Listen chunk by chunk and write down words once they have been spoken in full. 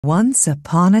Once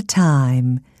upon a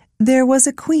time, there was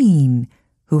a queen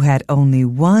who had only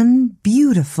one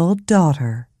beautiful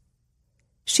daughter.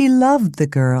 She loved the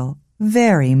girl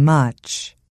very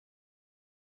much.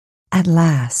 At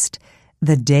last,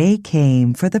 the day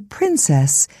came for the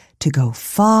princess to go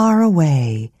far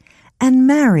away and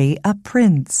marry a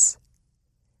prince.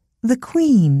 The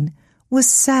queen was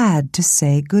sad to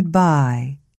say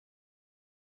goodbye.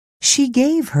 She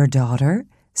gave her daughter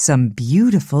some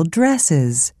beautiful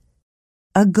dresses,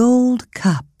 a gold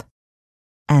cup,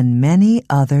 and many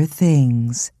other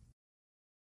things.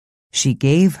 She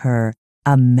gave her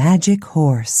a magic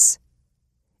horse.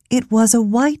 It was a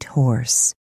white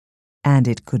horse, and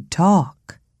it could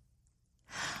talk.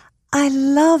 "I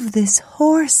love this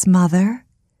horse, Mother,"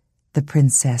 the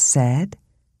princess said.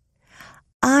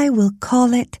 "I will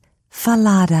call it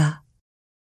Falada."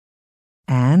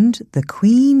 And the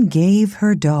queen gave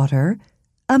her daughter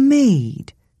a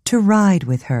maid to ride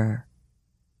with her.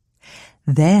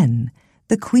 Then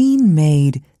the queen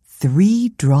made 3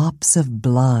 drops of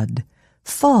blood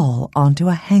fall onto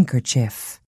a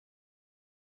handkerchief.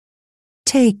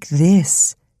 "Take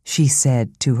this," she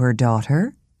said to her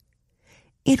daughter.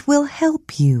 "It will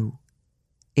help you.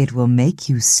 It will make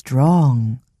you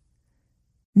strong.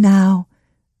 Now,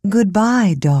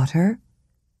 goodbye, daughter,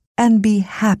 and be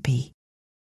happy."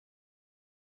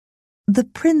 The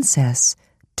princess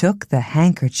took the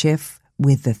handkerchief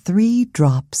with the 3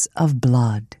 drops of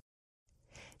blood.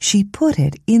 She put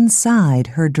it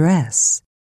inside her dress.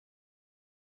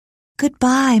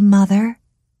 "Goodbye, Mother,"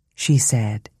 she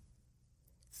said.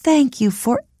 "Thank you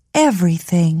for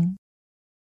everything."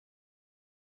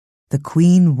 The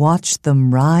queen watched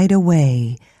them ride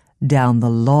away down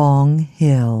the long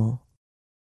hill.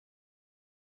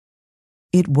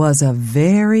 It was a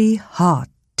very hot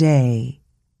day.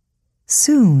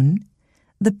 Soon,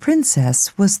 the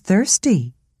princess was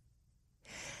thirsty.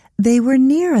 They were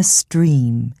near a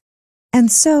stream,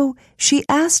 and so she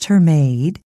asked her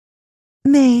maid,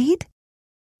 "Maid,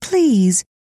 please,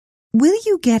 will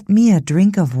you get me a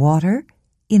drink of water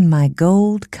in my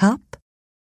gold cup?"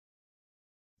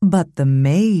 But the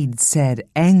maid said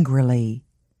angrily,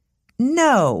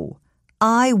 "No,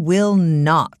 I will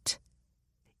not.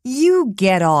 You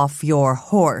get off your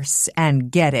horse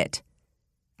and get it.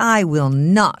 I will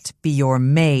not be your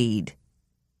maid."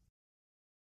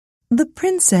 The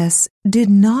princess did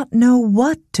not know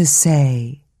what to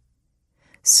say.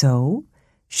 So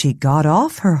she got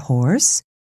off her horse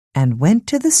and went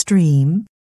to the stream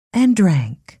and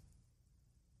drank.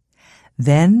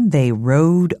 Then they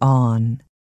rode on.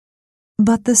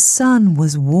 But the sun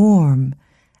was warm,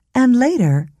 and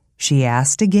later she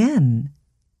asked again,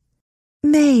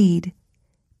 "Maid,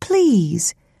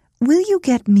 please, will you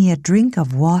get me a drink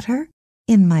of water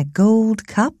in my gold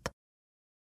cup?"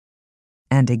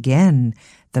 And again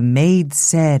the maid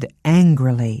said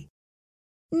angrily,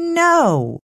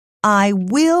 "No, I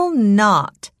will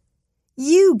not.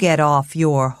 You get off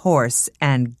your horse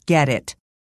and get it.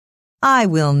 I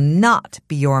will not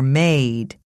be your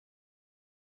maid."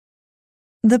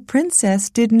 The princess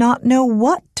did not know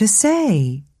what to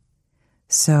say.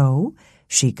 So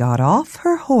she got off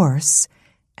her horse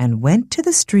and went to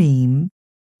the stream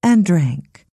and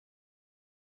drank.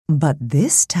 But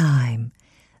this time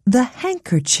the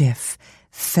handkerchief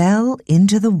fell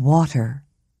into the water.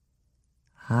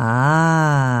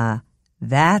 "Ah,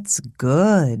 that's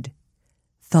good,"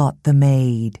 thought the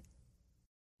maid.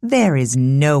 "There is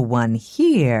no one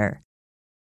here,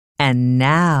 and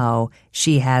now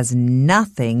she has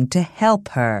nothing to help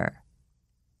her."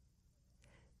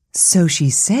 So she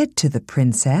said to the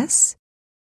princess,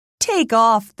 "Take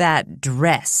off that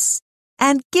dress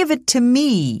and give it to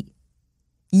me.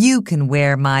 You can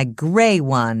wear my gray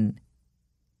one.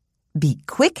 Be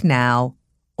quick now,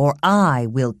 or I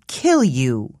will kill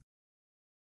you.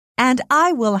 And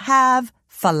I will have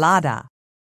Falada.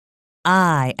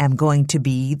 I am going to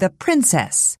be the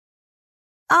princess.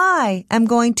 I am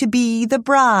going to be the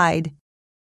bride.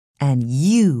 And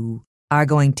you are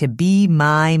going to be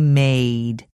my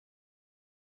maid."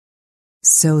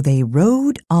 So they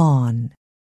rode on.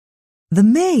 The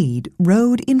maid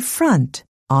rode in front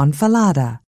on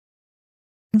Falada.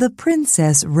 The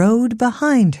princess rode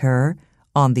behind her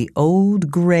on the old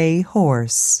gray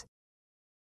horse.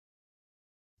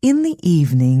 In the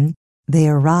evening, they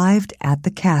arrived at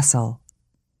the castle.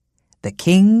 The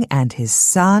king and his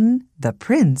son, the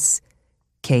prince,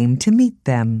 came to meet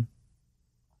them.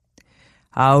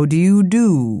 "How do you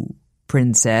do,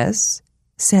 princess?"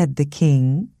 said the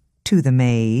king to the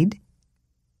maid.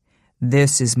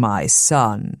 "This is my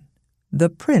son, the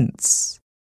prince."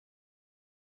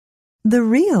 The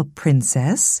real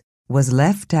princess was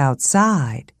left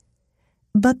outside,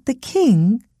 but the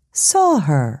king saw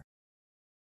her.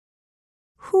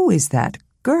 "Who is that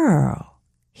girl?"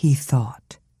 he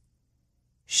thought.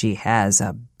 "She has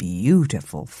a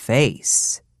beautiful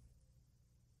face."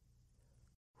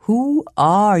 "Who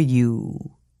are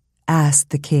you?" asked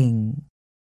the king.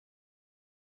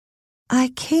 "I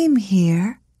came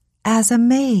here as a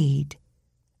maid,"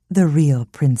 the real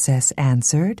princess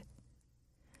answered.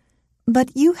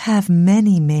 "But you have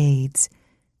many maids,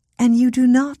 and you do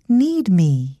not need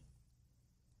me."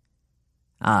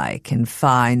 "I can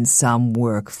find some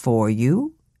work for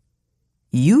you.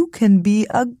 You can be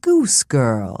a goose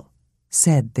girl,"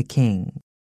 said the king.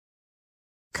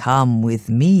 "Come with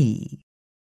me."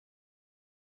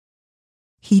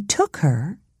 He took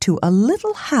her to a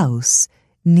little house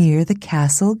near the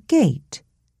castle gate.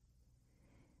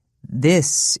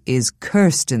 "This is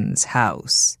Kirsten's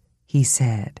house," he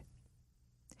said.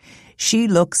 "She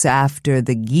looks after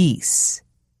the geese.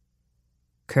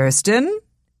 Kirsten,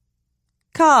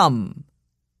 come.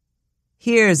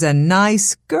 Here's a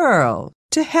nice girl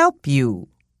to help you.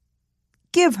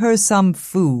 Give her some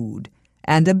food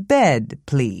and a bed,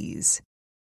 please."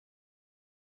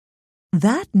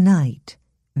 That night,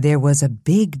 there was a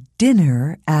big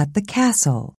dinner at the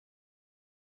castle.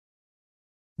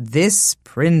 "This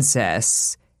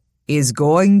princess is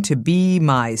going to be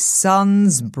my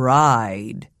son's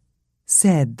bride,"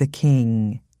 said the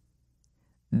king.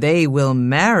 "They will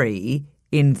marry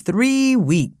in 3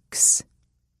 weeks.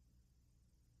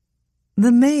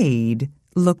 The maid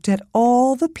looked at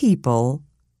all the people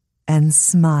and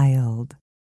smiled.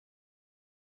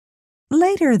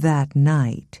 Later that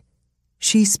night,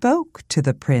 she spoke to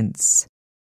the prince.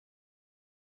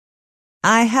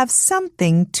 "I have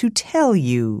something to tell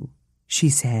you," she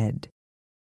said.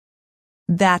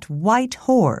 "That white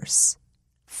horse,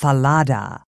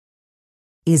 Falada,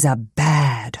 is a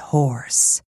bad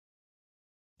horse.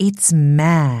 It's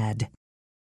mad.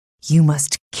 You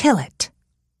must kill it."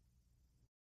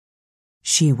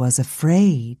 She was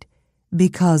afraid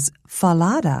because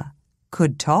Falada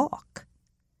could talk.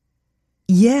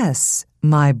 "Yes,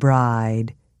 my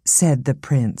bride," said the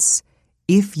prince,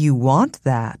 "if you want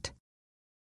that.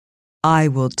 I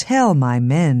will tell my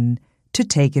men to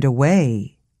take it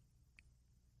away."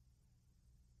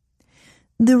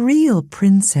 The real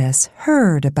princess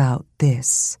heard about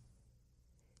this.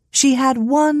 She had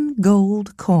 1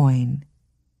 gold coin.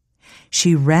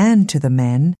 She ran to the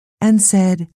men and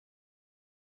said,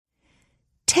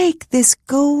 "Take this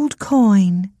gold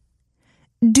coin.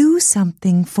 Do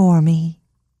something for me.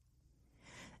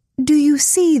 Do you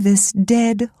see this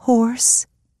dead horse?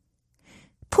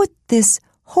 Put this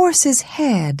horse's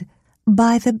head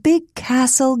by the big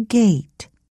castle gate."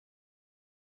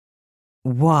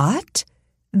 "What?"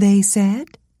 they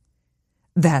said.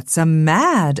 "That's a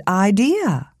mad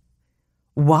idea.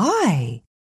 Why?"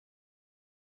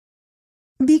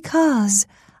 "Because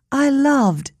I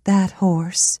loved that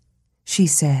horse," she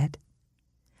said.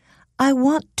 "I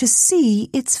want to see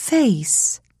its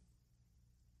face."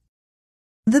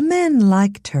 The men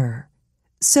liked her,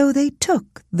 so they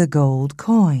took the gold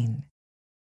coin.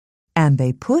 And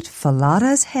they put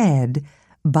Falada's head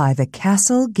by the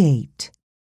castle gate.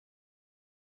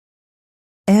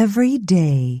 Every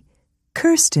day,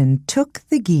 Kirsten took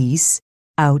the geese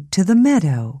out to the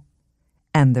meadow,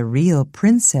 and the real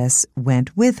princess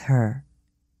went with her.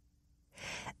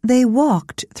 They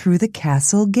walked through the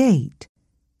castle gate,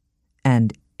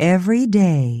 and every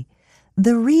day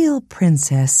the real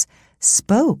princess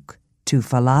spoke to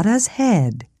Falada's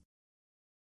head.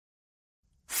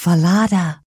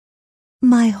 "Falada,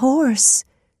 my horse,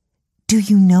 do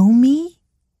you know me?"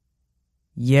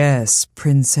 "Yes,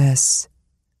 princess,"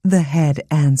 the head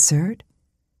answered.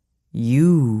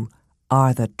 "You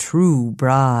are the true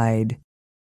bride."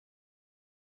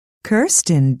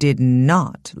 Kirsten did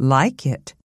not like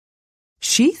it.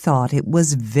 She thought it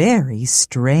was very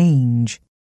strange.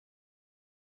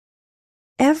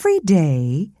 Every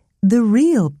day, the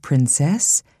real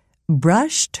princess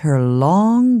brushed her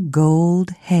long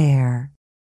gold hair.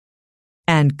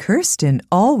 And Kirsten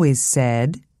always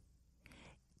said,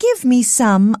 "Give me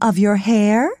some of your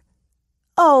hair.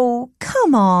 Oh,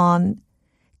 come on.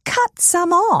 Cut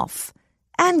some off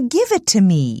and give it to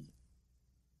me."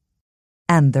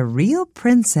 And the real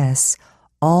princess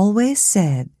always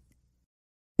said,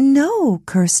 "No,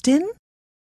 Kirsten,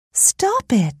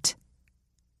 stop it."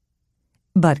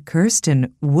 But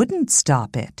Kirsten wouldn't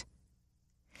stop it.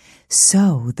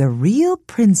 So the real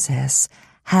princess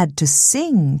had to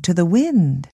sing to the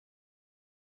wind.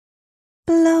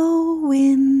 "Blow,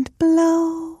 wind,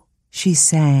 blow," she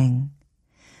sang.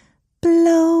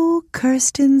 Blow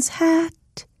Kirsten's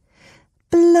hat,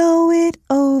 blow it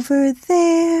over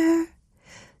there,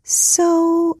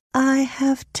 so I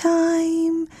have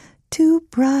time to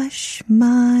brush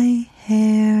my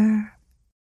hair.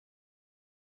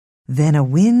 Then a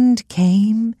wind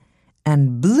came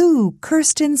and blew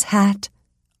Kirsten's hat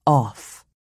off.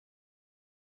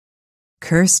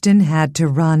 Kirsten had to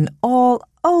run all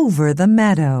over the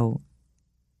meadow.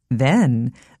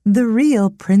 Then the real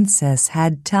princess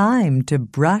had time to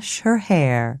brush her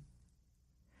hair.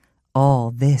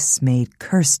 All this made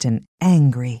Kirsten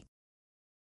angry.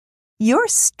 "You're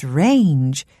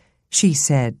strange," she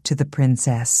said to the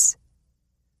princess.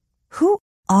 "Who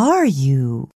are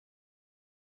you?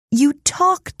 You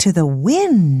talk to the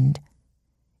wind.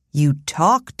 You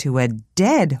talk to a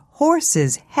dead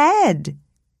horse's head.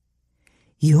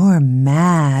 You're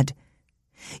mad.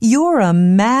 You're a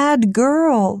mad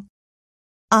girl.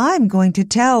 I'm going to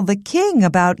tell the king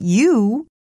about you."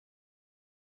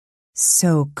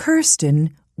 So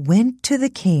Kirsten went to the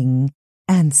king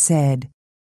and said,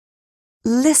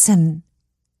 "Listen,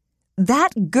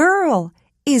 that girl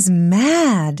is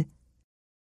mad.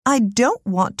 I don't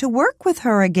want to work with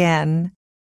her again.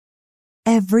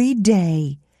 Every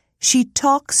day she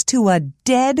talks to a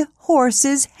dead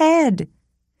horse's head,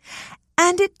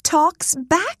 and it talks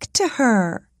back to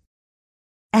her.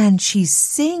 And she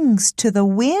sings to the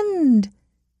wind.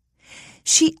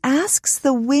 She asks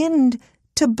the wind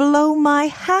to blow my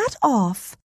hat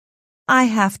off. I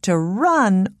have to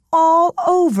run all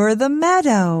over the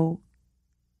meadow."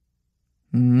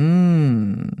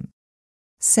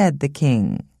 Said the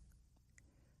king.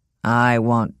 "I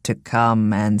want to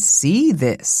come and see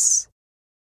this."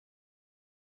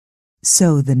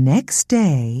 So the next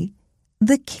day,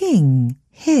 the king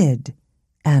hid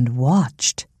and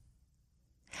watched.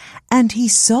 And he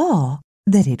saw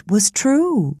that it was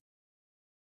true.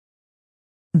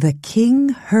 The king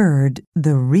heard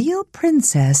the real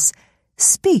princess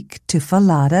speak to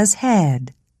Falada's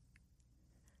head.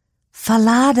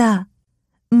 "Falada,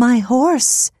 my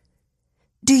horse,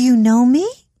 do you know me?"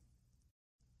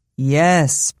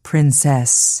 "Yes,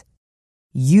 princess,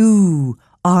 you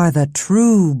are the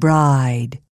true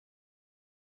bride."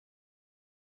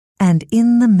 And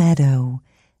in the meadow,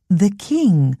 the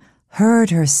king heard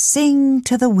her sing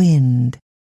to the wind.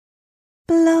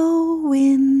 "Blow,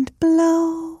 wind,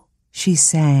 blow," she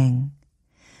sang.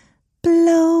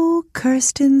 "Blow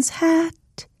Kirsten's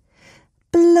hat,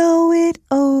 blow it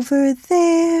over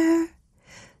there,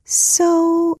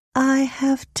 so I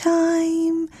have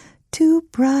time to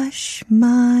brush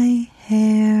my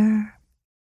hair."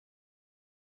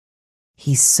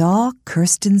 He saw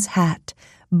Kirsten's hat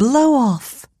blow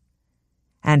off,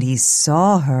 and he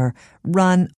saw her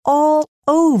run all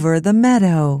over the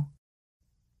meadow.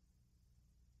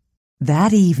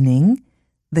 That evening,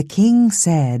 the king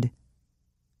said,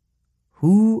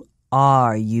 "Who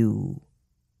are you?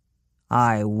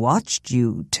 I watched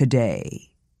you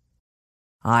today.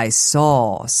 I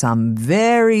saw some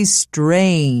very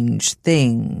strange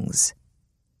things.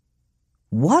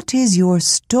 What is your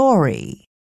story?"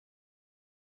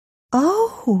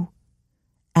 "Oh,"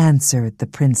 answered the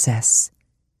princess,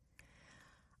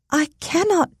 "I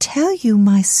cannot tell you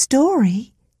my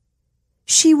story.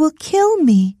 She will kill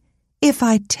me if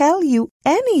I tell you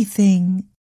anything."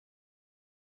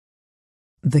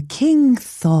 The king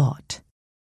thought.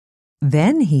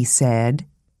 Then he said,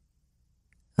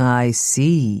 "I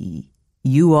see.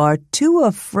 You are too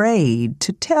afraid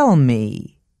to tell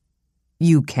me.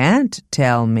 You can't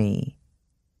tell me.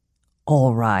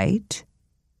 All right.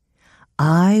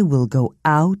 I will go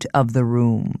out of the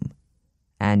room,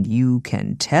 and you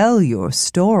can tell your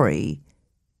story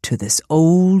to this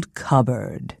old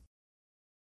cupboard."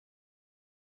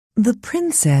 The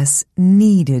princess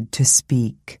needed to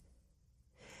speak,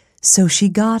 so she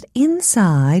got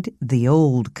inside the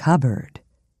old cupboard.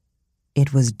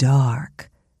 It was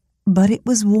dark, but it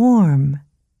was warm,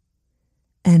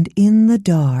 and in the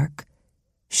dark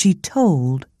she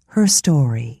told her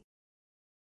story.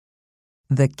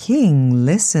 The king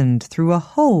listened through a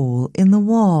hole in the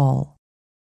wall.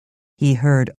 He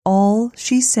heard all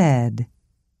she said.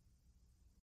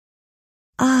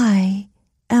 "I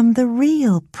am the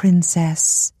real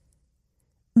princess,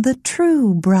 the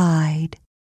true bride.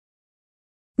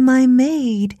 My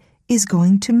maid is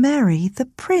going to marry the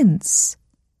prince.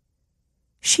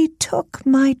 She took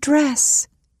my dress.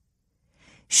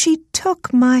 She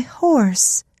took my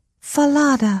horse,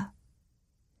 Falada.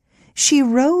 She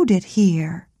rode it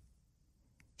here.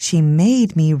 She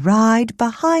made me ride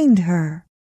behind her.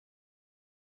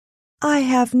 I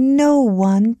have no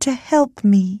one to help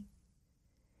me.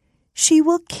 She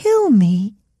will kill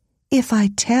me if I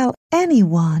tell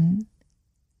anyone?"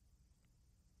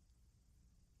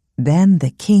 Then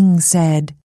the king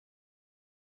said,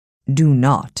 "Do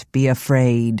not be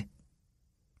afraid.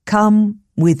 Come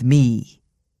with me.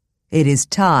 It is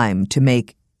time to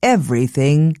make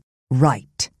everything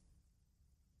right."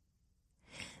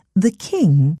 The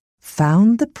king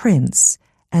found the prince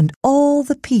and all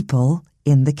the people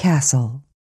in the castle.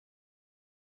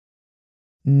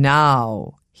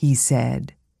 "Now," he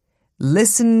said,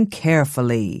 "listen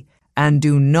carefully and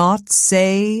do not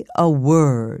say a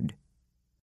word."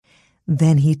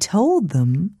 Then he told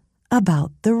them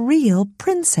about the real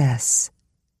princess.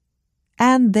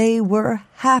 And they were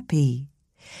happy.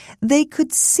 They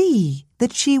could see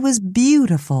that she was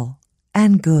beautiful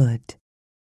and good.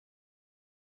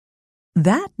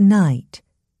 That night,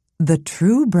 the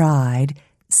true bride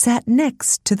sat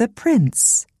next to the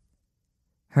prince.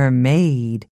 Her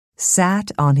maid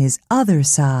sat on his other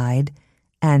side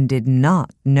and did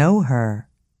not know her.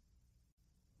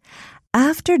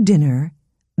 After dinner,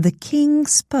 the king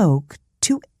spoke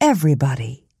to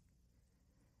everybody.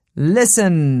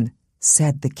 "Listen,"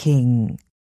 said the king.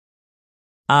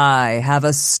 "I have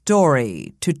a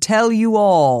story to tell you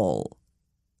all.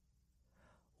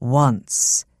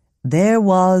 Once there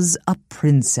was a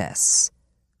princess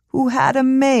who had a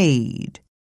maid.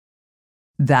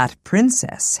 That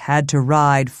princess had to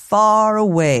ride far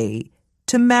away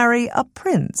to marry a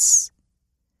prince,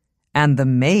 and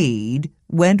the maid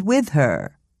went with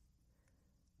her.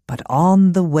 But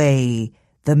on the way,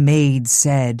 the maid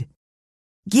said,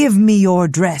 'Give me your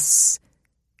dress,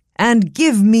 and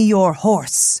give me your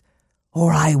horse,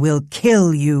 or I will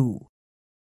kill you.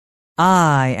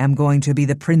 I am going to be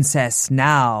the princess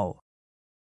now,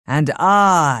 and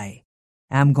I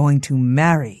am going to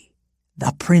marry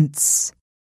the prince.'"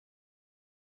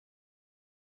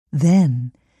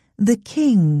 Then the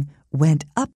king went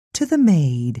up to the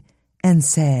maid and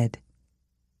said,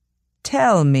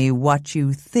 "Tell me what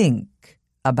you think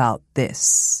about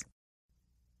this."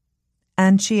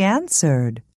 And she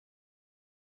answered,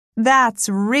 "That's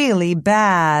really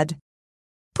bad.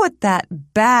 Put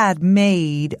that bad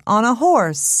maid on a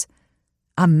horse,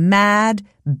 a mad,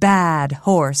 bad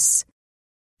horse,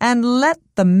 and let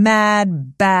the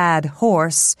mad, bad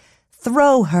horse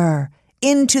throw her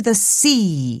into the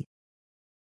sea."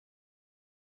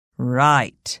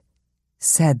 "Right,"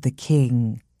 said the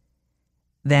king.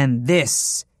 "Then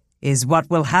this is what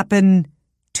will happen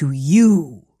to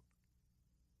you."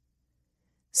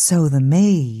 So the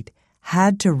maid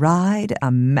had to ride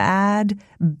a mad,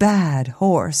 bad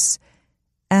horse,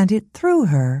 and it threw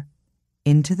her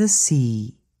into the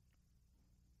sea.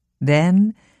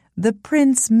 Then the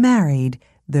prince married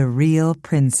the real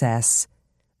princess,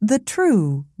 the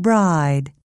true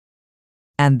bride,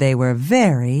 and they were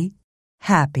very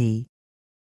happy.